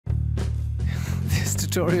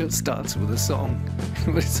tutorial starts with a song,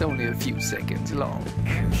 but it's only a few seconds long.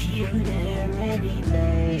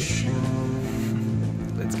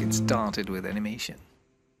 Let's get started with animation.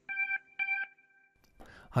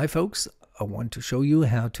 Hi folks, I want to show you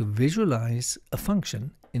how to visualize a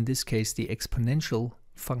function, in this case the exponential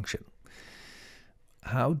function.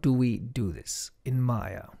 How do we do this in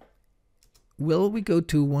Maya? Well, we go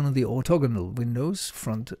to one of the orthogonal windows,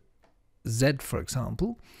 front Z for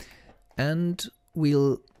example, and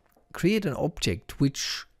we'll create an object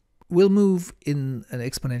which will move in an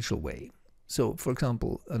exponential way. So for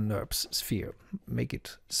example, a NURBS sphere. Make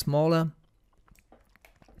it smaller.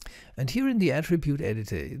 And here in the attribute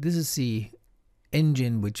editor, this is the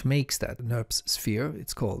engine which makes that NURBS sphere.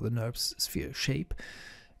 It's called the NURBS sphere shape.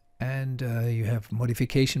 And you have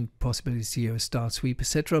modification possibilities here, start, sweep,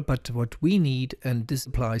 etc. But what we need, and this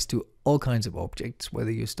applies to all kinds of objects,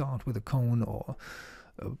 whether you start with a cone or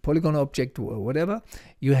a polygon object or whatever,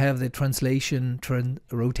 you have the translation,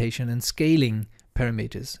 rotation and scaling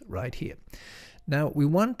parameters right here. Now we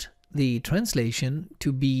want the translation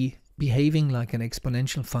to be behaving like an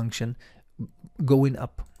exponential function going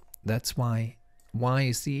up. That's why y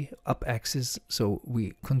is the up axis, so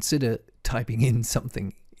we consider typing in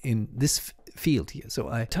something in this field here. So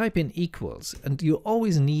I type in equals, and you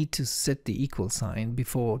always need to set the equal sign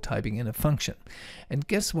before typing in a function. And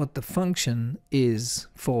guess what the function is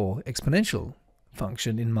for exponential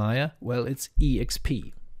function in Maya? Well, it's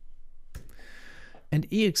exp. And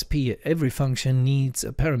exp, every function needs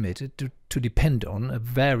a parameter to depend on, a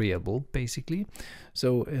variable basically.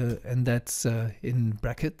 So and that's in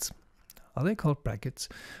brackets. Are they called brackets?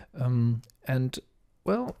 And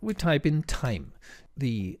well, we type in time.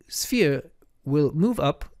 The sphere will move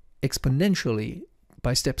up exponentially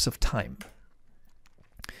by steps of time.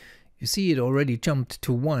 You see it already jumped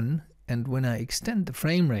to 1, and when I extend the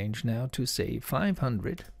frame range now to say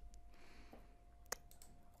 500,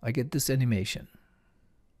 I get this animation.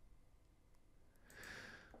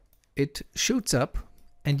 It shoots up,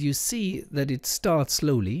 and you see that it starts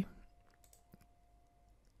slowly,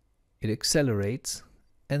 it accelerates,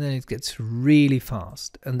 and then it gets really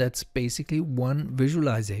fast. And that's basically one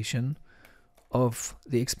visualization of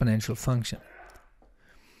the exponential function.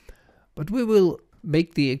 But we will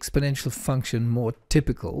make the exponential function more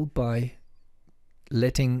typical by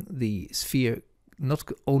letting the sphere not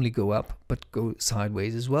only go up, but go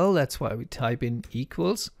sideways as well. That's why we type in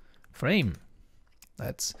equals frame.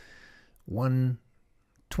 That's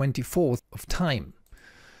 1/24 of time.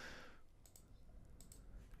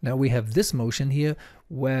 Now we have this motion here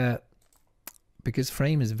where, because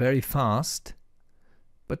frame is very fast,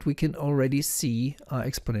 but we can already see our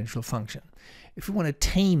exponential function. If we want to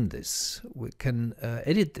tame this, we can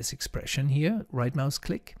edit this expression here, right mouse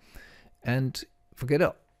click, and forget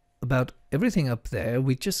about everything up there.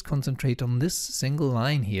 We just concentrate on this single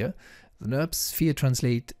line here. The NURBS sphere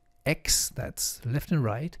translate x, that's left and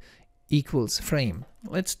right, equals frame.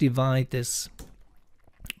 Let's divide this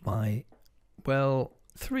by, well,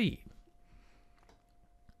 3.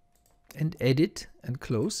 And edit and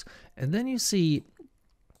close. And then you see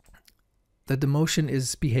that the motion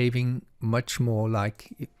is behaving much more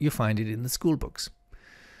like you find it in the school books.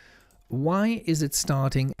 Why is it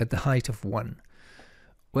starting at the height of 1?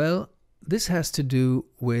 Well, this has to do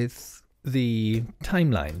with the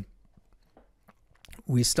timeline.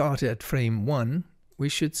 We start at frame 1. We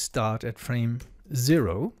should start at frame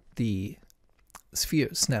 0. The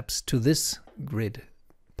sphere snaps to this grid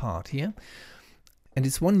part here, and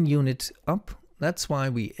it's 1 unit up. That's why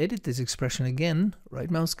we edit this expression again, right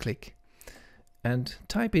mouse click, and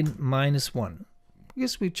type in -1,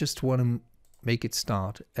 because we just want to make it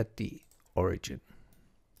start at the origin.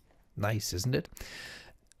 Nice, isn't it?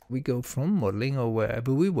 We go from modeling, or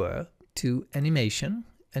wherever we were, to animation,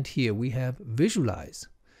 and here we have visualize.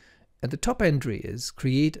 And the top entry is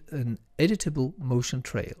create an editable motion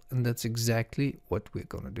trail, and that's exactly what we're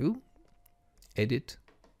going to do. Edit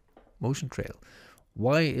motion trail.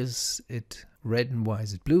 Why is it red and why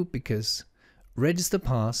is it blue? Because red is the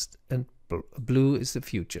past and blue is the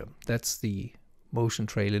future. That's the motion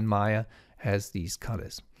trail in Maya, has these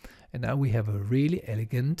colors. And now we have a really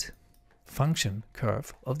elegant function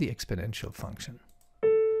curve of the exponential function.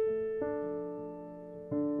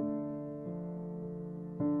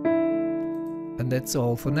 And that's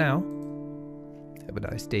all for now. Have a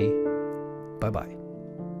nice day. Bye bye.